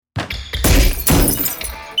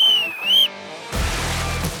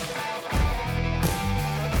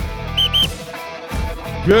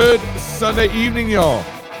Good Sunday evening, y'all.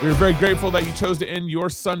 We're very grateful that you chose to end your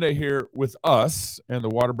Sunday here with us. And the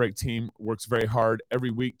Water Break team works very hard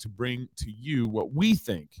every week to bring to you what we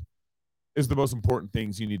think is the most important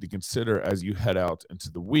things you need to consider as you head out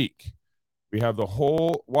into the week. We have the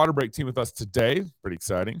whole Water Break team with us today. Pretty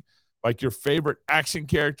exciting. Like your favorite action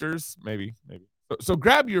characters, maybe. So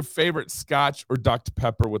grab your favorite Scotch or Dr.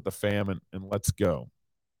 Pepper with the fam and let's go.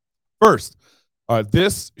 First,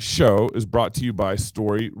 this show is brought to you by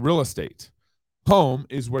Story Real Estate. Home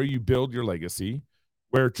is where you build your legacy,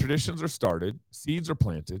 where traditions are started, seeds are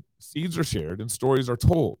planted, seeds are shared, and stories are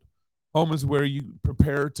told. Home is where you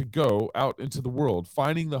prepare to go out into the world.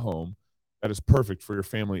 Finding the home that is perfect for your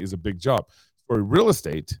family is a big job. Story Real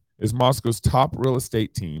Estate is Moscow's top real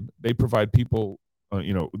estate team. They provide people,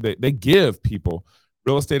 they give people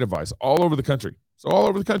real estate advice all over the country. So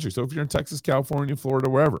if you're in Texas, California, Florida,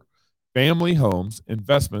 wherever, family homes,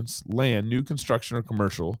 investments, land, new construction or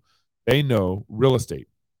commercial, they know real estate.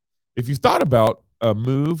 If you've thought about a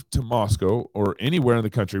move to Moscow or anywhere in the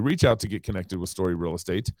country, reach out to get connected with Story Real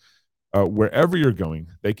Estate. Wherever you're going,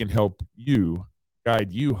 they can help you,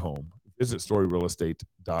 guide you home. Visit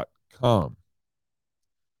storyrealestate.com.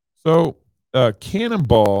 So,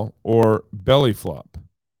 cannonball or belly flop.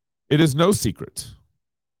 It is no secret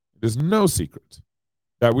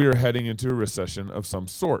that we are heading into a recession of some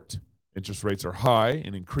sort. Interest rates are high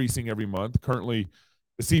and increasing every month. Currently,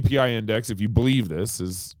 the CPI index, if you believe this,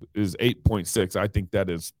 is 8.6. I think that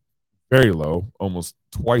is very low, almost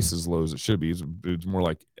twice as low as it should be. It's more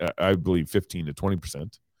like, I believe, 15 to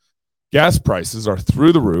 20%. Gas prices are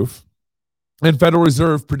through the roof, and Federal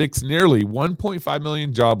Reserve predicts nearly 1.5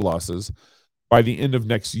 million job losses by the end of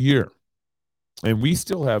next year. And we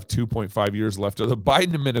still have 2.5 years left of the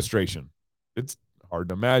Biden administration. It's hard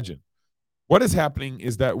to imagine. What is happening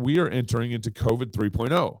is that we are entering into COVID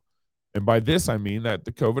 3.0. And by this, I mean that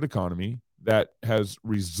the COVID economy that has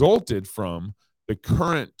resulted from the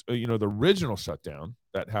current, the original shutdown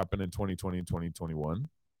that happened in 2020 and 2021,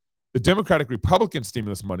 the Democratic-Republican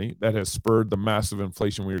stimulus money that has spurred the massive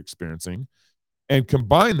inflation we're experiencing, and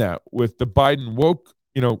combine that with the Biden woke,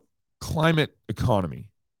 climate economy,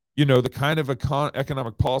 the kind of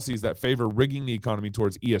economic policies that favor rigging the economy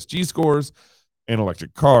towards ESG scores and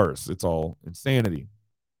electric cars. It's all insanity.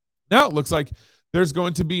 Now it looks like there's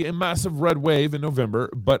going to be a massive red wave in November,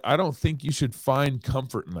 but I don't think you should find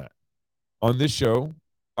comfort in that. On this show,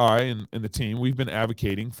 I and the team, we've been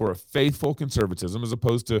advocating for a faithful conservatism as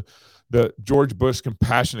opposed to the George Bush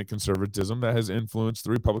compassionate conservatism that has influenced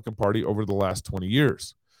the Republican Party over the last 20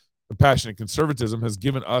 years. Compassionate conservatism has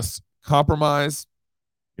given us compromise,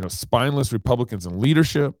 spineless Republicans in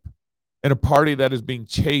leadership, and a party that is being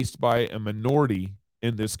chased by a minority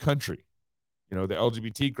in this country. The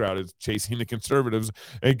LGBT crowd is chasing the conservatives,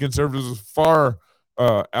 and conservatives far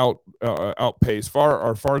outpace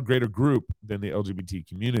a far greater group than the LGBT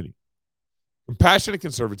community. Compassionate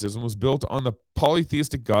conservatism was built on the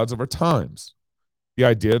polytheistic gods of our times. The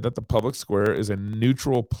idea that the public square is a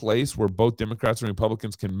neutral place where both Democrats and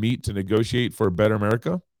Republicans can meet to negotiate for a better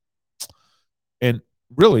America, and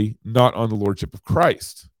really not on the lordship of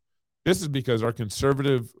Christ. This is because our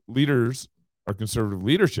conservative leadership,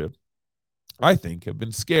 I think, have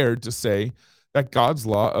been scared to say that God's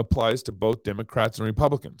law applies to both Democrats and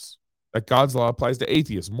Republicans, that God's law applies to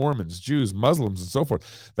atheists, Mormons, Jews, Muslims, and so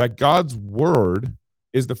forth, that God's word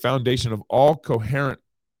is the foundation of all coherent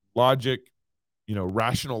logic,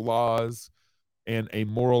 rational laws, and a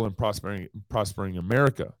moral and prospering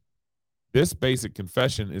America. This basic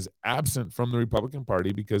confession is absent from the Republican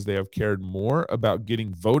Party because they have cared more about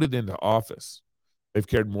getting voted into office. They've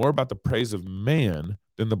cared more about the praise of man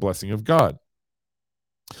than the blessing of God.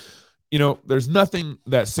 There's nothing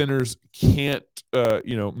that sinners can't,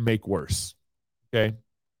 make worse, okay?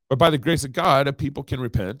 But by the grace of God, a people can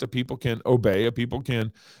repent, a people can obey, a people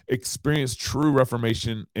can experience true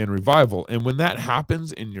reformation and revival. And when that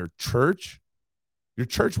happens in your church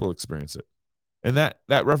will experience it. And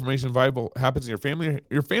that reformation and revival happens in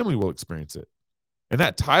your family will experience it. And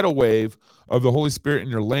that tidal wave of the Holy Spirit in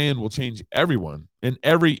your land will change everyone in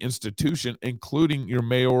every institution, including your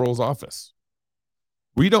mayoral's office.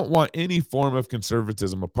 We don't want any form of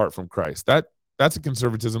conservatism apart from Christ. That's a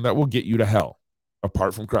conservatism that will get you to hell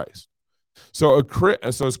apart from Christ. So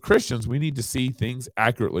as Christians, we need to see things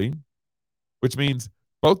accurately, which means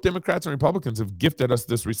both Democrats and Republicans have gifted us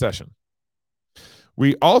this recession.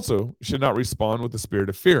 We also should not respond with the spirit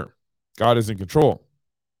of fear. God is in control.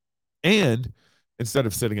 And instead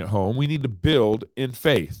of sitting at home, we need to build in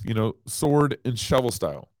faith, sword and shovel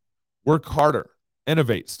style. Work harder,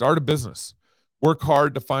 innovate, start a business. Work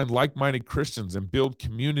hard to find like-minded Christians and build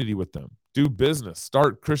community with them. do business,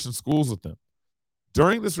 start Christian schools with them.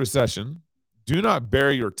 During this recession, do not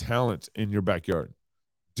bury your talent in your backyard.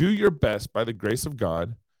 Do your best by the grace of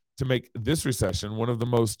God to make this recession one of the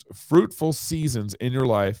most fruitful seasons in your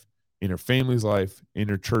life, in your family's life, in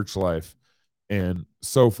your church life, and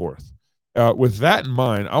so forth. With that in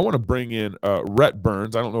mind, I want to bring in Rhett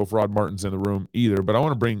Burns. I don't know if Rod Martin's in the room either, but I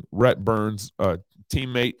want to bring Rhett Burns,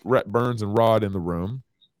 teammate Rhett Burns and Rod in the room,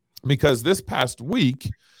 because this past week,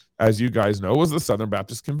 as you guys know, was the Southern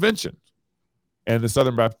Baptist Convention. And the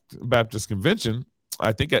Southern Baptist Convention,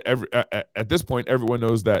 I think at this point, everyone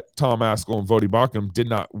knows that Tom Ascol and Voddie Baucham did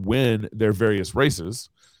not win their various races.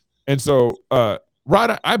 And so,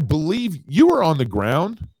 Rod, I believe you were on the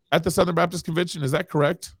ground at the Southern Baptist Convention. Is that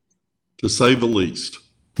correct? To say the least.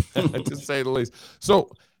 To say the least.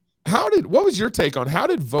 So what was your take on how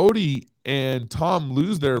did Voddie and Tom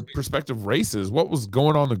lose their respective races? What was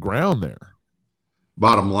going on the ground there?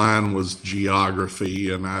 Bottom line was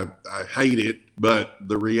geography, and I hate it, but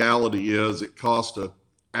the reality is it cost an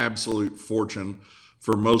absolute fortune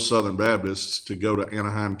for most Southern Baptists to go to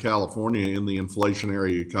Anaheim, California in the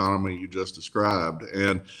inflationary economy you just described.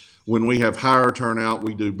 And when we have higher turnout,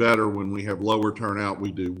 we do better. When we have lower turnout,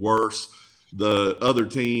 we do worse. The other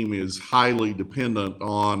team is highly dependent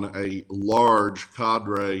on a large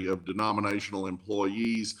cadre of denominational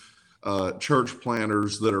employees, church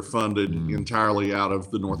planners that are funded entirely out of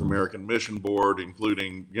the North American Mission Board,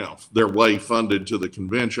 including, their way funded to the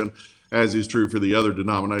convention, as is true for the other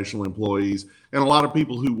denominational employees. And a lot of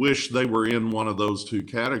people who wish they were in one of those two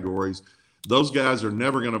categories. Those guys are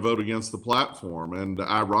never going to vote against the platform. And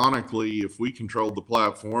ironically, if we controlled the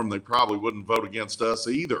platform, they probably wouldn't vote against us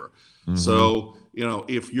either. Mm-hmm. So,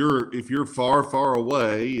 if you're far, far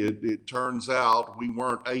away, it turns out we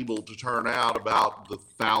weren't able to turn out about the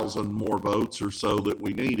 1,000 more votes or so that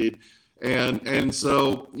we needed. And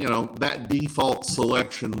so, that default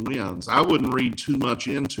selection wins. I wouldn't read too much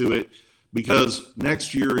into it, because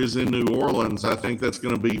next year is in New Orleans. I think that's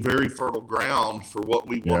going to be very fertile ground for what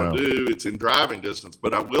we want to do. It's in driving distance.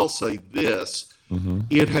 But I will say this,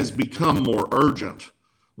 it has become more urgent.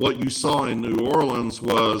 What you saw in New Orleans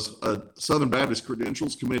was a Southern Baptist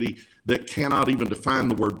Credentials Committee that cannot even define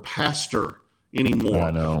the word pastor anymore.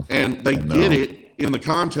 I know. And they did it in the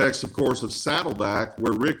context, of course, of Saddleback,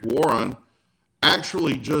 where Rick Warren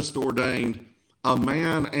actually just ordained a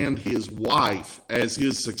man and his wife as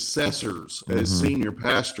his successors as senior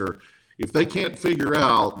pastor. If they can't figure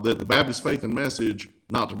out that the Baptist Faith and Message,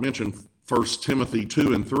 not to mention 1 Timothy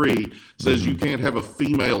 2 and 3, says you can't have a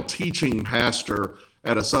female teaching pastor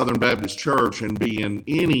at a Southern Baptist church and be in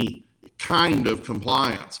any kind of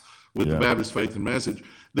compliance with the Baptist Faith and Message,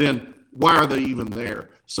 then why are they even there?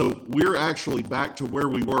 So we're actually back to where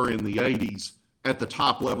we were in the 80s at the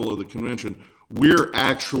top level of the convention. We're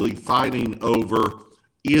actually fighting over,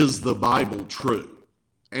 is the Bible true?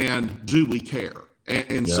 And do we care?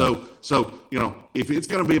 And so if it's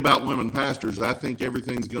going to be about women pastors, I think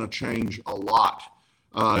everything's going to change a lot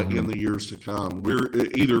in the years to come. We're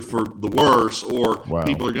either for the worse, or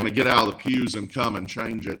people are going to get out of the pews and come and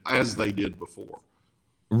change it as they did before.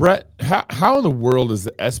 Rhett, how in the world is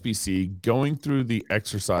the SBC going through the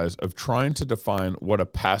exercise of trying to define what a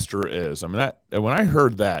pastor is? I mean, when I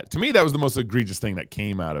heard that, to me, that was the most egregious thing that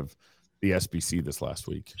came out of the SBC this last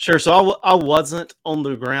week. Sure. So I wasn't on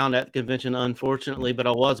the ground at the convention, unfortunately, but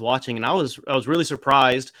I was watching, and I was really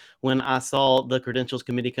surprised when I saw the Credentials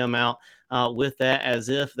Committee come out with that, as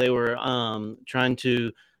if they were trying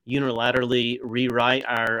to unilaterally rewrite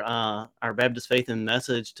our Baptist Faith and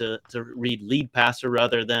Message to read lead pastor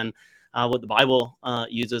rather than what the Bible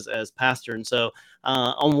uses as pastor. And so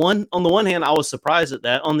on the one hand, I was surprised at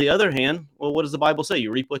that. On the other hand, well, what does the Bible say?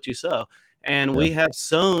 You reap what you sow. And we have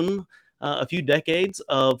sown a few decades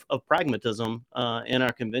of pragmatism in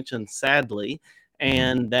our convention, sadly,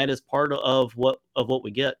 and that is part of what we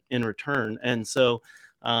get in return. And so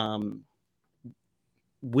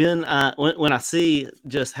when I see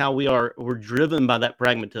just how we're driven by that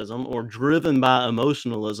pragmatism, or driven by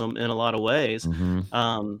emotionalism in a lot of ways,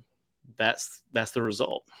 that's the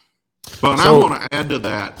result. But I want to add to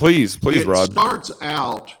that. Please, Rod. It starts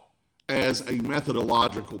out as a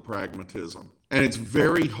methodological pragmatism, and it's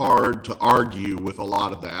very hard to argue with a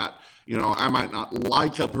lot of that. I might not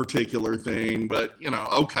like a particular thing, but,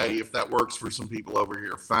 okay, if that works for some people over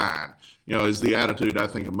here, fine, is the attitude, I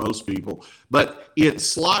think, of most people. But it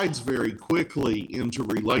slides very quickly into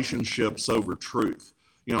relationships over truth.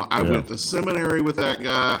 I went to seminary with that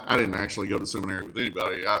guy. I didn't actually go to seminary with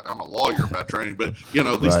anybody. I'm a lawyer by training, but,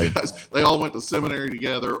 these guys, they all went to seminary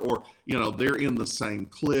together, or, they're in the same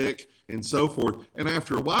clique. and so forth. And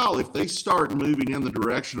after a while, if they start moving in the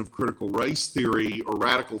direction of critical race theory or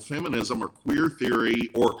radical feminism or queer theory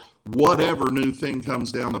or whatever new thing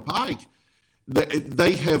comes down the pike,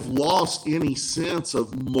 they have lost any sense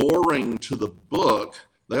of mooring to the book.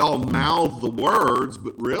 They all mouth the words,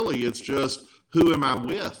 but really it's just, who am I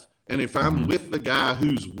with? And if I'm with the guy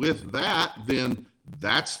who's with that, then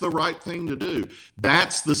that's the right thing to do.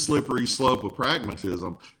 That's the slippery slope of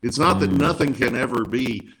pragmatism. It's not that nothing can ever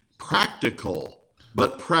be practical,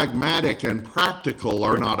 but pragmatic and practical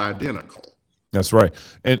are not identical. That's right.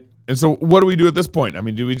 And so what do we do at this point? I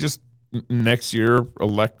mean, do we just next year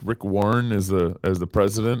elect Rick Warren as the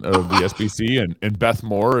president of the SBC and Beth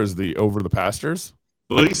Moore as over the pastors?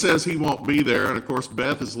 Well, he says he won't be there, and of course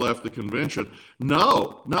Beth has left the convention.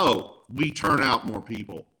 No, we turn out more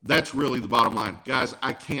people. That's really the bottom line. Guys,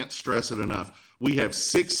 I can't stress it enough. We have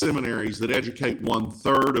 6 seminaries that educate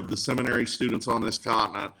 1/3 of the seminary students on this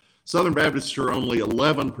continent. Southern Baptists are only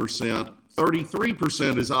 11%.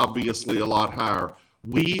 33% is obviously a lot higher.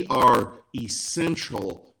 We are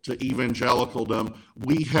essential to evangelicaldom.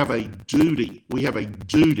 We have a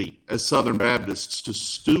duty as Southern Baptists to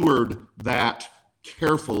steward that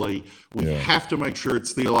carefully. We have to make sure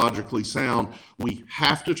it's theologically sound. We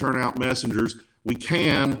have to turn out messengers. We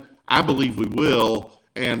can. I believe we will.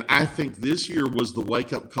 And I think this year was the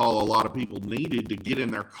wake-up call a lot of people needed to get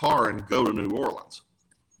in their car and go to New Orleans.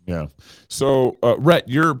 Yeah. So, Rhett,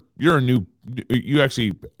 you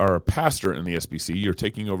actually are a pastor in the SBC. You're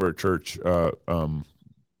taking over a church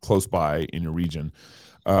close by in your region.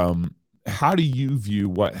 How do you view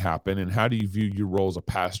what happened, and how do you view your role as a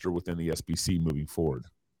pastor within the SBC moving forward?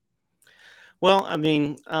 Well, I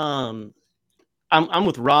mean, I'm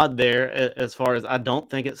with Rod there as far as I don't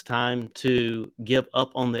think it's time to give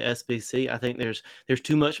up on the SBC. I think there's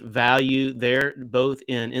too much value there, both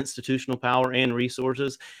in institutional power and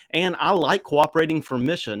resources. And I like cooperating for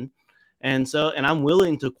mission. And I'm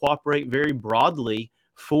willing to cooperate very broadly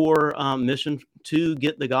for mission to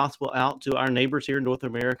get the gospel out to our neighbors here in North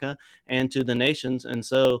America and to the nations. And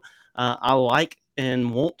so I like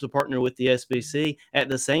and want to partner with the SBC at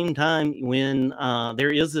the same time when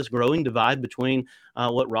there is this growing divide between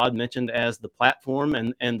what Rod mentioned as the platform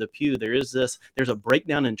and the pew. There's a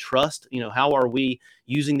breakdown in trust. How are we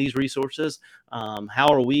using these resources? How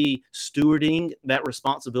are we stewarding that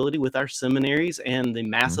responsibility with our seminaries and the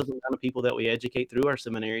massive amount of people that we educate through our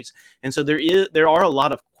seminaries? And so there are a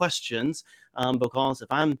lot of questions because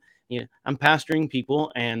if I'm pastoring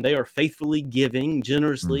people and they are faithfully giving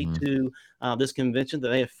generously to this convention that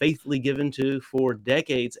they have faithfully given to for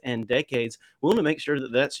decades and decades. We want to make sure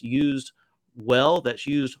that that's used well, that's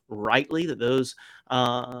used rightly, that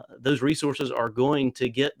those resources are going to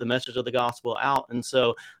get the message of the gospel out. And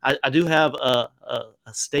so I do have a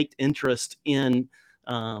staked interest in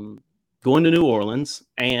going to New Orleans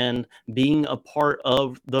and being a part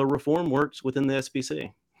of the reform works within the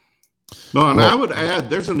SBC. No, and I would add,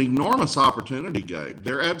 there's an enormous opportunity, Gabe.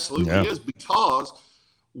 There absolutely is, because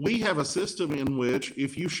we have a system in which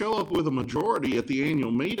if you show up with a majority at the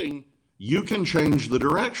annual meeting, you can change the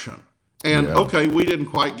direction. And okay, we didn't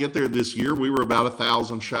quite get there this year. We were about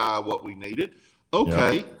 1,000 shy of what we needed.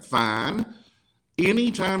 Okay, fine.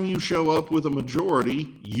 Anytime you show up with a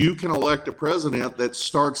majority, you can elect a president that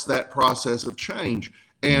starts that process of change.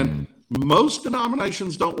 And most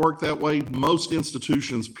denominations don't work that way. Most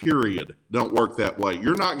institutions, period, don't work that way.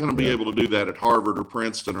 You're not going to be able to do that at Harvard or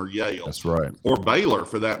Princeton or Yale. That's right. Or Baylor,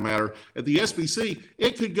 for that matter. At the SBC,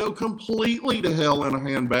 it could go completely to hell in a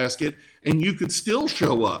handbasket, and you could still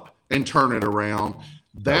show up and turn it around.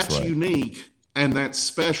 That's right. Unique, and that's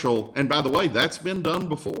special. And by the way, that's been done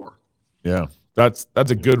before. Yeah, that's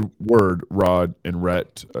a good word, Rod and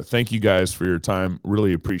Rhett. Thank you guys for your time.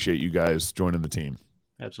 Really appreciate you guys joining the team.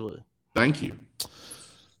 Absolutely. Thank you.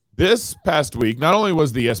 This past week, not only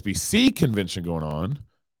was the SBC convention going on,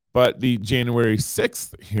 but the January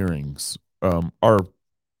 6th hearings are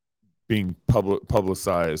being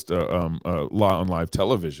publicized on live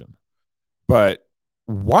television. But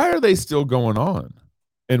why are they still going on?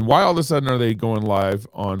 And why all of a sudden are they going live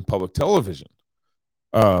on public television?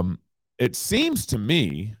 It seems to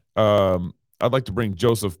me, I'd like to bring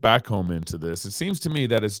Joseph Baucham into this. It seems to me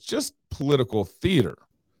that it's just political theater.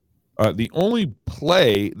 The only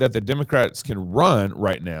play that the Democrats can run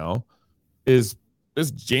right now is this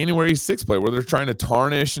January 6th play where they're trying to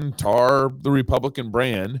tarnish and tar the Republican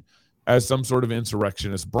brand as some sort of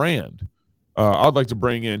insurrectionist brand. I'd like to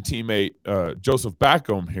bring in teammate Joseph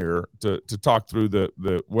Baucham here to talk through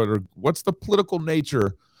what's the political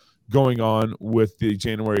nature going on with the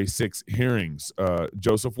January 6th hearings.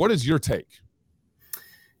 Joseph, what is your take?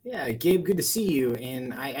 Yeah, Gabe, good to see you.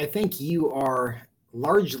 And I think you are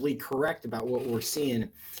largely correct about what we're seeing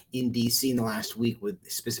in DC in the last week,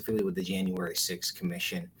 specifically with the January 6th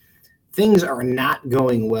commission. Things are not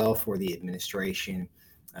going well for the administration.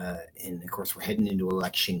 And of course, we're heading into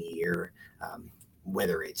election year.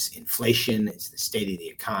 Whether it's inflation, it's the state of the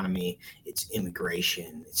economy, it's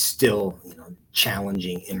immigration, it's still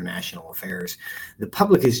challenging international affairs. The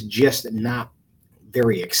public is just not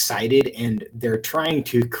very excited, and they're trying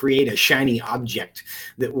to create a shiny object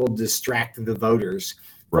that will distract the voters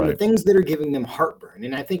from the things that are giving them heartburn.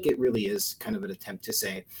 And I think it really is kind of an attempt to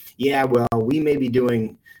say, yeah, well, we may be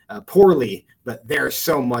doing poorly, but they're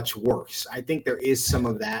so much worse. I think there is some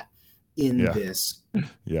of that in this.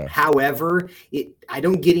 Yeah. However, I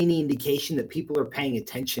don't get any indication that people are paying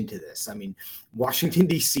attention to this. I mean, Washington,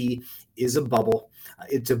 D.C. is a bubble.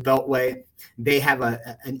 It's a beltway. They have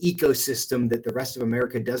an ecosystem that the rest of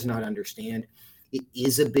America does not understand. It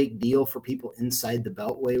is a big deal for people inside the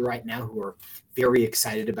beltway right now who are very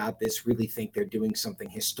excited about this, really think they're doing something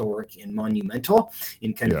historic and monumental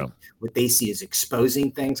in kind of what they see as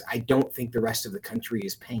exposing things. I don't think the rest of the country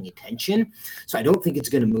is paying attention. So I don't think it's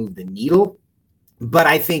going to move the needle, but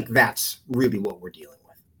I think that's really what we're dealing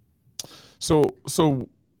with. So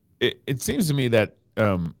it seems to me that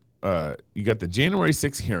you got the January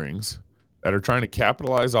 6 hearings that are trying to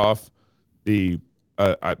capitalize off the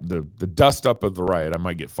dust up of the riot. I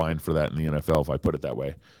might get fined for that in the NFL if I put it that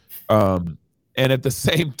way. And at the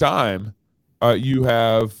same time, you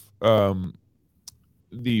have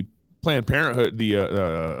the Planned Parenthood,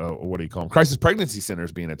 what do you call them? Crisis pregnancy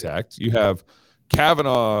centers being attacked. You have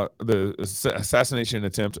Kavanaugh, the assassination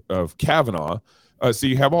attempt of Kavanaugh. So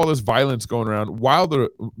you have all this violence going around while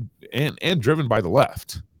and driven by the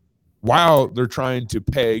left, while they're trying to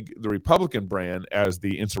peg the Republican brand as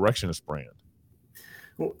the insurrectionist brand.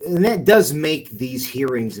 And that does make these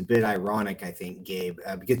hearings a bit ironic, I think, Gabe,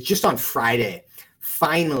 because just on Friday,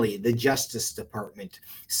 finally, the Justice Department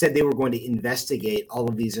said they were going to investigate all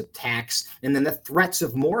of these attacks and then the threats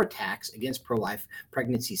of more attacks against pro-life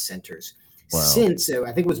pregnancy centers. Wow. Since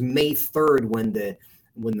I think it was May 3rd when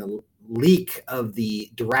the leak of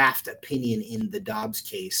the draft opinion in the Dobbs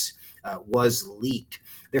case was leaked.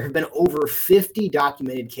 There have been over 50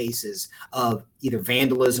 documented cases of either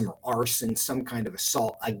vandalism or arson, some kind of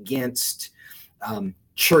assault against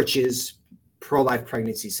churches, pro-life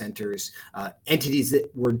pregnancy centers, entities that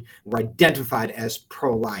were identified as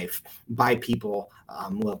pro-life by people.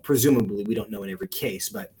 Well, presumably, we don't know in every case,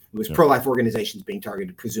 but it was pro-life organizations being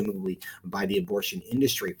targeted, presumably by the abortion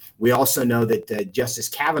industry. We also know that Justice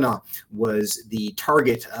Kavanaugh was the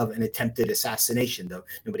target of an attempted assassination, though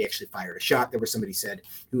nobody actually fired a shot. There was somebody said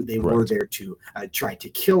who they were there to try to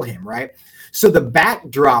kill him, right? So the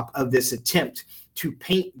backdrop of this attempt to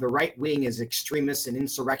paint the right wing as extremists and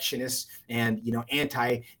insurrectionists and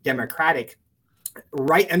anti-democratic,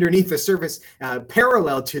 right underneath the surface,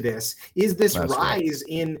 parallel to this, is this rise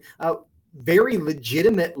in very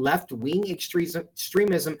legitimate left-wing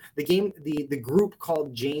extremism. The group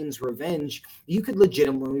called Jane's Revenge, you could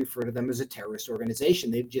legitimately refer to them as a terrorist organization.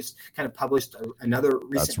 They've just kind of published another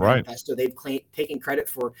recent manifesto. They've taken credit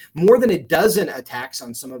for more than a dozen attacks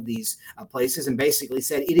on some of these places and basically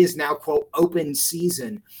said it is now, quote, open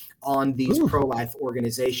season on these pro-life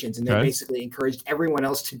organizations. And they basically encouraged everyone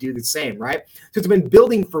else to do the same, right? So it's been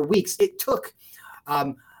building for weeks. It took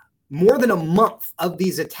more than a month of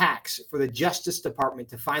these attacks for the Justice Department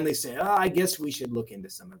to finally say, I guess we should look into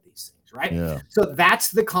some of these things, right? Yeah. So that's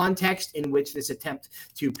the context in which this attempt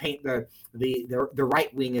to paint the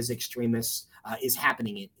right wing as extremists is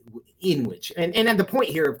happening in which. And the point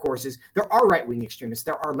here, of course, is there are right-wing extremists,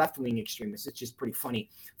 there are left-wing extremists. It's just pretty funny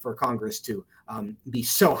for Congress to be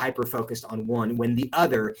so hyper-focused on one when the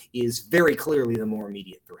other is very clearly the more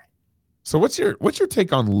immediate threat. So what's your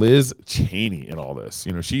take on Liz Cheney in all this?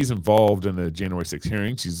 She's involved in the January 6th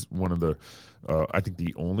hearing. She's one of the, I think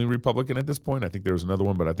the only Republican at this point. I think there was another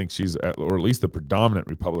one, but I think she's, or at least the predominant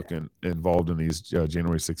Republican involved in these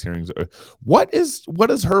January 6th hearings. What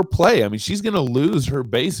is her play? I mean, she's going to lose her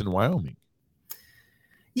base in Wyoming.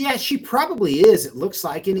 Yeah, she probably is, it looks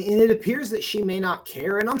like, and it appears that she may not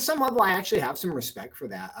care. And on some level, I actually have some respect for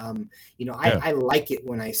that. I like it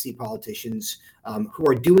when I see politicians who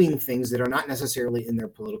are doing things that are not necessarily in their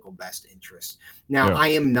political best interest. Now, I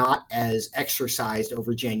am not as exercised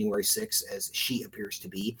over January 6th as she appears to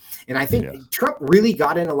be. And I think Trump really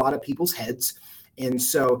got in a lot of people's heads. And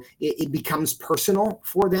so it becomes personal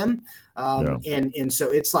for them. And so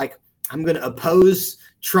it's like, I'm going to oppose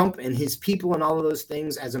Trump and his people and all of those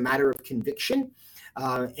things as a matter of conviction.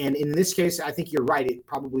 And in this case, I think you're right. It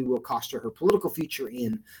probably will cost her political future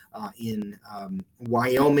in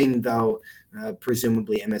Wyoming, though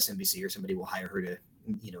presumably MSNBC or somebody will hire her to,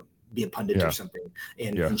 be a pundit or something,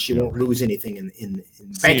 and she won't lose anything in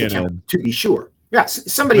bank account, to be sure. Yes,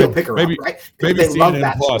 somebody will pick her up, right? Maybe they CNN love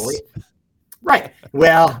that Plus. story. Right.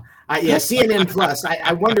 Well, CNN Plus.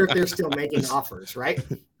 I wonder if they're still making offers, right?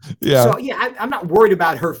 Yeah. So I'm not worried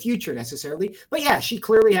about her future necessarily, but she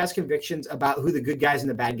clearly has convictions about who the good guys and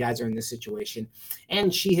the bad guys are in this situation,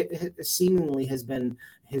 and she seemingly has been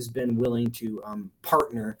willing to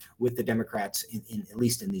partner with the Democrats in at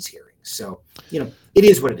least in these hearings. So it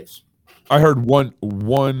is what it is. I heard one.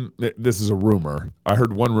 This is a rumor. I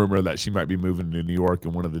heard one rumor that she might be moving to New York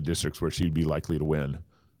in one of the districts where she'd be likely to win,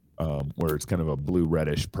 where it's kind of a blue,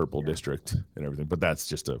 reddish, purple district and everything. But that's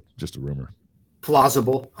just a rumor.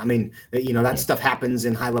 Plausible. I mean, that stuff happens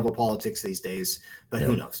in high-level politics these days, but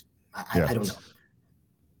who knows? I don't know.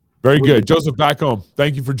 Very good. Joseph Baucham,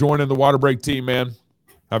 thank you for joining the Water Break team, man.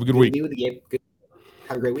 Have a good week.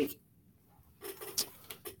 Have a great week.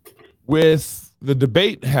 With the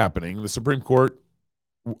debate happening, the Supreme Court,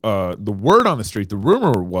 the word on the street, the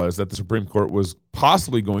rumor was that the Supreme Court was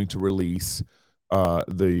possibly going to release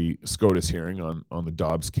the SCOTUS hearing on the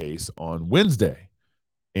Dobbs case on Wednesday.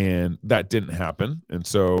 And that didn't happen. And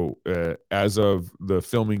so as of the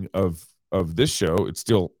filming of this show, it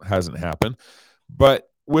still hasn't happened. But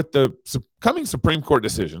with the coming Supreme Court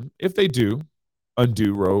decision, if they do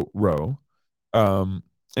undo Roe,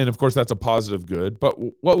 and of course that's a positive good, but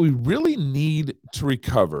what we really need to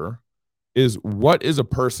recover is what is a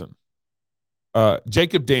person.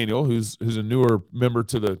 Jacob Daniel, who's a newer member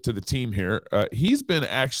to the team here, he's been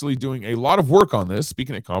actually doing a lot of work on this,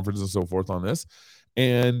 speaking at conferences and so forth on this.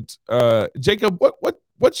 And Jacob,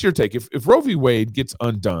 what's your take? If Roe v. Wade gets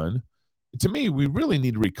undone, to me, we really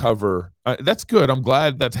need to recover. That's good. I'm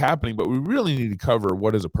glad that's happening, but we really need to cover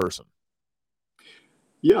what is a person.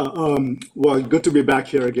 Yeah. Well, good to be back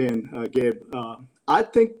here again, Gabe. I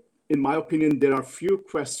think, in my opinion, there are few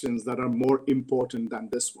questions that are more important than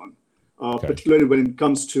this one, particularly when it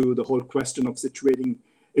comes to the whole question of situating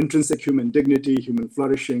intrinsic human dignity, human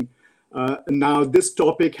flourishing. Now, this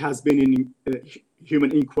topic has been in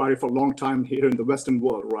human inquiry for a long time here in the Western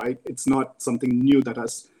world, right? It's not something new that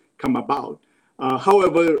has come about.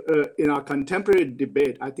 However, in our contemporary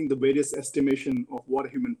debate, I think the various estimation of what a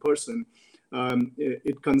human person,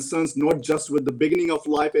 it concerns not just with the beginning of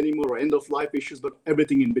life anymore or end of life issues, but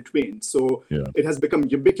everything in between. So it has become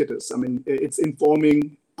ubiquitous. I mean, it's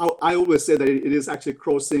informing. I always say that it is actually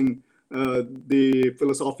crossing the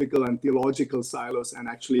philosophical and theological silos and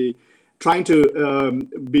actually trying to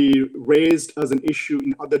be raised as an issue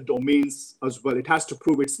in other domains as well. It has to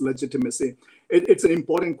prove its legitimacy. It's an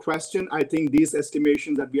important question. I think these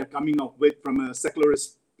estimations that we are coming up with from a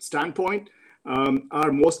secularist standpoint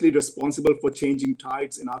are mostly responsible for changing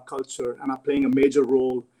tides in our culture and are playing a major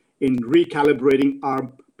role in recalibrating our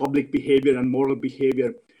public behavior and moral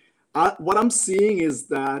behavior. What I'm seeing is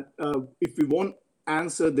that if we won't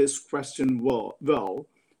answer this question well,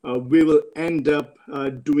 we will end up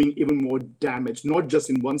doing even more damage, not just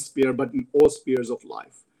in one sphere, but in all spheres of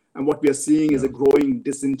life. And what we are seeing is a growing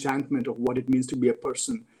disenchantment of what it means to be a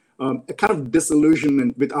person, a kind of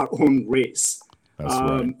disillusionment with our own race. That's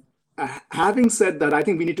right. Having said that, I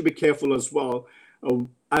think we need to be careful as well.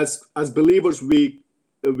 As believers, we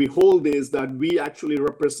hold is that we actually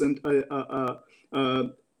represent a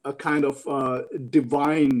kind of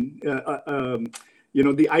divine,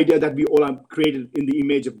 the idea that we all are created in the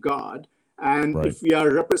image of God. And if we are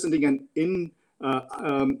representing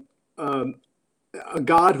a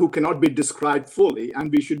God who cannot be described fully,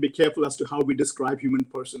 and we should be careful as to how we describe human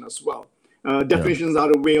person as well. Definitions are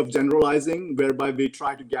a way of generalizing, whereby we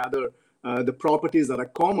try to gather the properties that are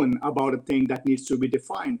common about a thing that needs to be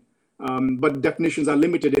defined. But definitions are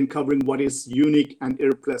limited in covering what is unique and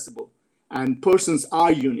irreplaceable. And persons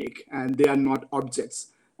are unique, and they are not objects.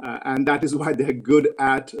 And that is why they're good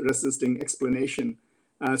at resisting explanation.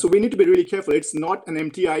 So we need to be really careful. It's not an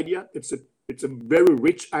empty idea. It's a very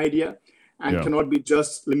rich idea and cannot be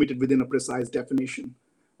just limited within a precise definition.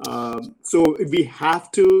 So we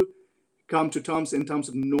have to come to terms in terms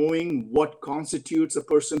of knowing what constitutes a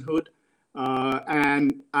personhood.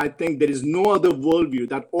 And I think there is no other worldview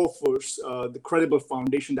that offers the credible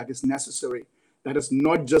foundation that is necessary, that has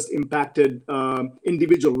not just impacted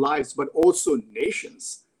individual lives, but also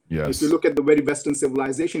nations. Yes. If you look at the very Western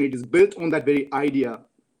civilization, it is built on that very idea.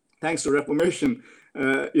 Thanks to Reformation,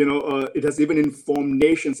 it has even informed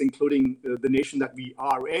nations, including the nation that we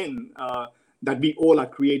are in, that we all are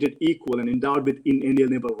created equal and endowed with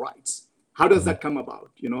inalienable rights. How does that come about?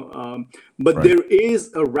 But there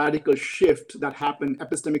is a radical shift that happened,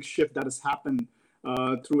 epistemic shift that has happened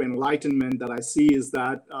through enlightenment that I see, is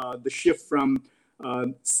that the shift from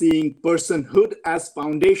seeing personhood as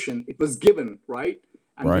foundation, it was given, right?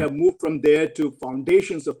 And we have moved from there to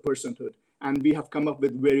foundations of personhood. And we have come up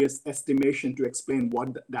with various estimation to explain what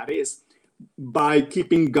that is by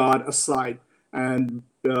keeping God aside and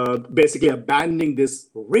basically abandoning this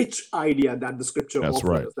rich idea that the scripture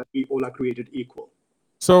offers us, that we all are created equal.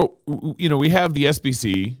 So, we have the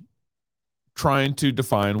SBC trying to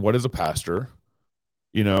define what is a pastor.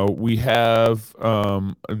 We have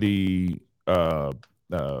the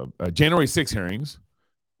January 6 hearings.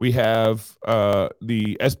 We have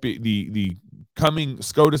the coming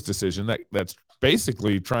SCOTUS decision that's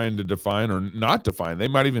basically trying to define or not define. They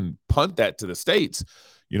might even punt that to the states.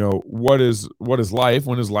 What is life?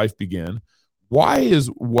 When does life begin? What is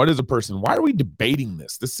a person? Why are we debating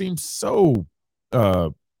this? This seems so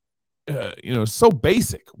so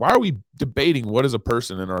basic. Why are we debating what is a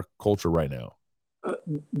person in our culture right now?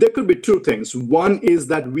 There could be two things. One is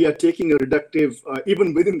that we are taking a reductive,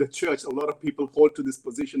 even within the church, a lot of people hold to this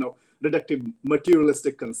position of reductive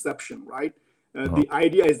materialistic conception, right? The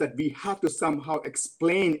idea is that we have to somehow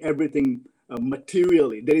explain everything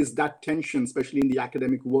materially. There is that tension, especially in the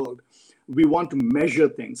academic world. We want to measure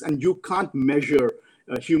things, and you can't measure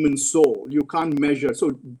a human soul. You can't measure.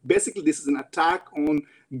 So basically, this is an attack on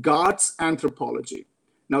God's anthropology.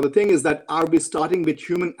 Now, the thing is that are we starting with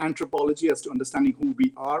human anthropology as to understanding who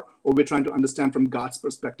we are, or we're trying to understand from God's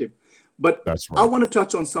perspective? But I want to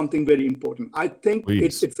touch on something very important. I think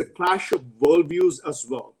it's a clash of worldviews as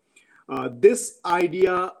well. This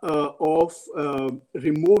idea of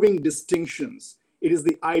removing distinctions, it is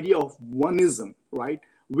the idea of oneism, right?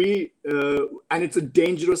 And it's a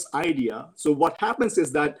dangerous idea. So what happens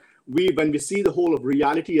is that when we see the whole of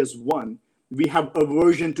reality as one, we have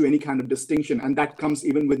aversion to any kind of distinction, and that comes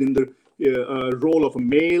even within the role of a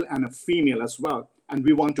male and a female as well. And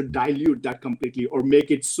we want to dilute that completely or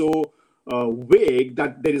make it so vague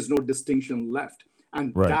that there is no distinction left.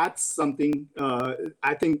 And that's something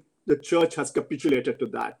I think the church has capitulated to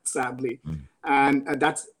that, sadly.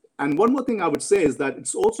 And one more thing I would say is that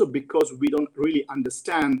it's also because we don't really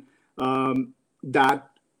understand that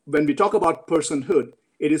when we talk about personhood,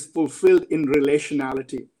 it is fulfilled in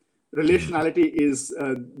relationality. Relationality is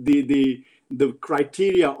the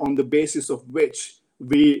criteria on the basis of which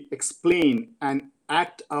we explain and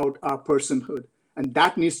act out our personhood. And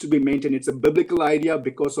that needs to be maintained. It's a biblical idea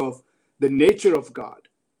because of the nature of God.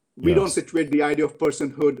 We don't situate the idea of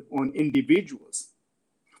personhood on individuals.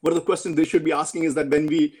 One of the questions they should be asking is that when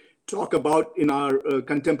we talk about in our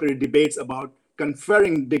contemporary debates about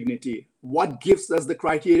conferring dignity, what gives us the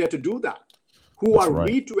criteria to do that? Who are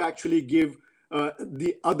we to actually give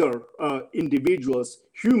the other individuals,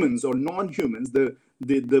 humans or non-humans,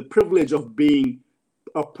 the privilege of being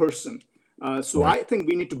a person? I think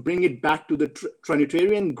we need to bring it back to the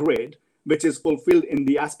Trinitarian grid, which is fulfilled in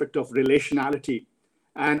the aspect of relationality.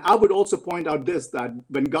 And I would also point out this, that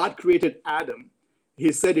when God created Adam,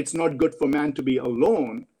 he said it's not good for man to be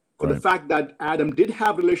alone, for the fact that Adam did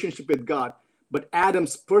have a relationship with God, but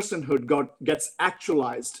Adam's personhood gets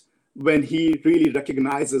actualized when he really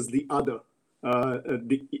recognizes the other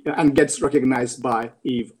and gets recognized by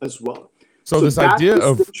Eve as well. So this idea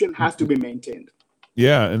of distinction has to be maintained.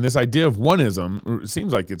 Yeah, and this idea of oneism, it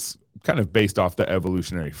seems like it's kind of based off the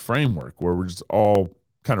evolutionary framework where we're just all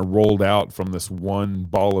kind of rolled out from this one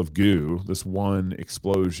ball of goo, this one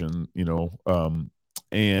explosion,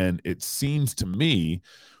 and it seems to me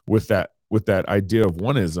with that idea of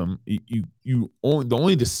oneism, the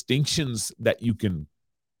only distinctions that you can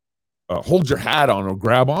hold your hat on or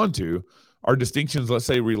grab onto are distinctions, let's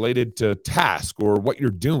say, related to task or what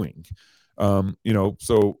you're doing.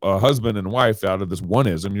 So a husband and wife out of this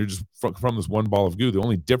oneism, you're just from this one ball of goo. The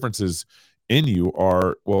only differences in you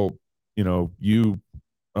are, you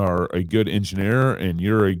are a good engineer and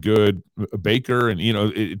you're a good baker. And,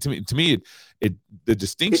 to me, the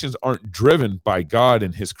distinctions aren't driven by God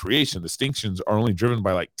and his creation. Distinctions are only driven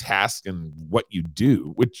by like task and what you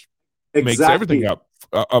do, which makes everything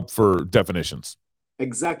up for definitions.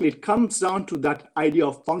 Exactly. It comes down to that idea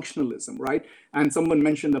of functionalism, right? And someone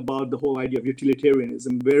mentioned about the whole idea of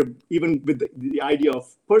utilitarianism, where even with the idea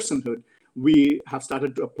of personhood, we have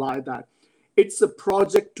started to apply that. It's a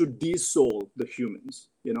project to de-soul the humans,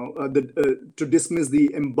 to dismiss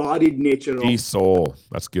the embodied nature of... De-soul.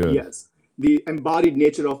 That's good. Yes. The embodied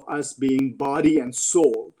nature of us being body and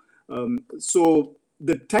soul. So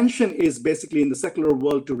the tension is basically in the secular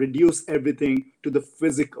world to reduce everything to the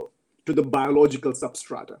physical, to the biological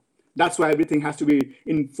substrata. That's why everything has to be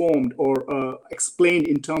informed or explained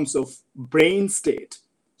in terms of brain state.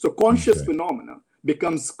 So conscious phenomena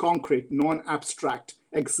becomes concrete, non-abstract,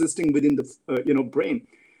 existing within the brain.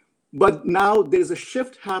 But now there's a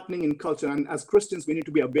shift happening in culture, and as Christians, we need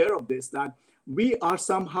to be aware of this, that we are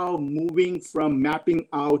somehow moving from mapping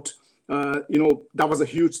out, that was a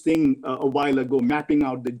huge thing a while ago, mapping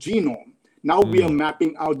out the genome. Now we are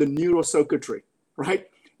mapping out the neurocircuitry, right?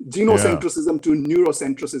 Genocentrism to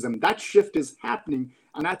neurocentrism. That shift is happening,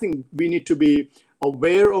 and I think we need to be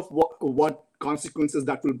aware of what consequences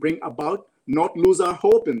that will bring about, not lose our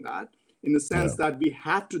hope in that, in the sense that we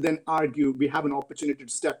have to then argue, we have an opportunity to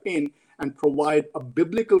step in and provide a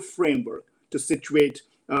biblical framework to situate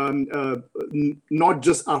not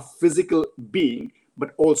just our physical being,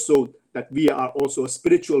 but also that we are also a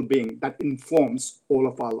spiritual being that informs all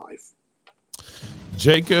of our life.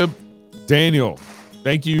 Jacob, Daniel,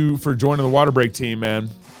 thank you for joining the Water Break team, man.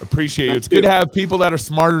 Appreciate you. It's good to have people that are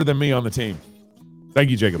smarter than me on the team. Thank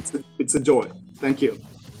you, Jacob. It's a joy. Thank you.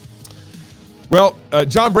 Well,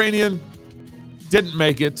 John Branian didn't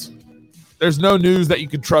make it. There's no news that you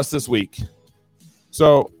can trust this week.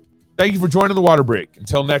 So thank you for joining the Water Break.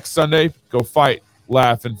 Until next Sunday, go fight,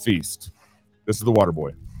 laugh, and feast. This is the Water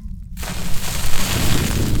Boy.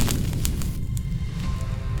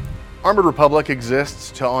 Armored Republic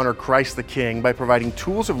exists to honor Christ the King by providing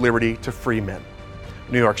tools of liberty to free men.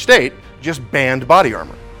 New York State just banned body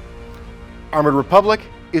armor. Armored Republic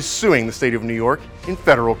is suing the state of New York in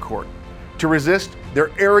federal court to resist their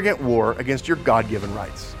arrogant war against your God-given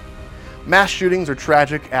rights. Mass shootings are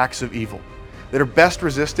tragic acts of evil that are best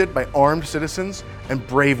resisted by armed citizens and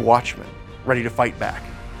brave watchmen ready to fight back.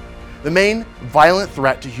 The main violent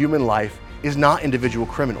threat to human life is not individual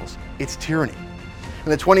criminals, it's tyranny. In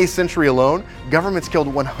the 20th century alone, governments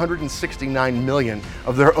killed 169 million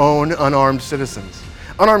of their own unarmed citizens.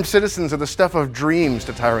 Unarmed citizens are the stuff of dreams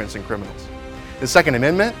to tyrants and criminals. The Second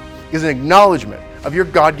Amendment is an acknowledgement of your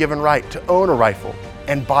God-given right to own a rifle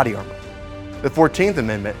and body armor. The 14th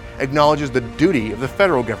Amendment acknowledges the duty of the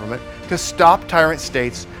federal government to stop tyrant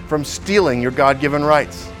states from stealing your God-given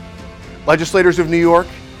rights. Legislators of New York,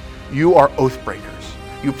 you are oath breakers.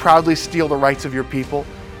 You proudly steal the rights of your people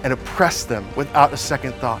and oppress them without a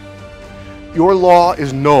second thought. Your law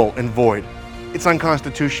is null and void. It's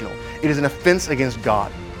unconstitutional. It is an offense against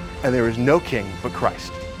God, and there is no king but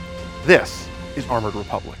Christ. This is Armored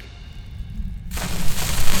Republic.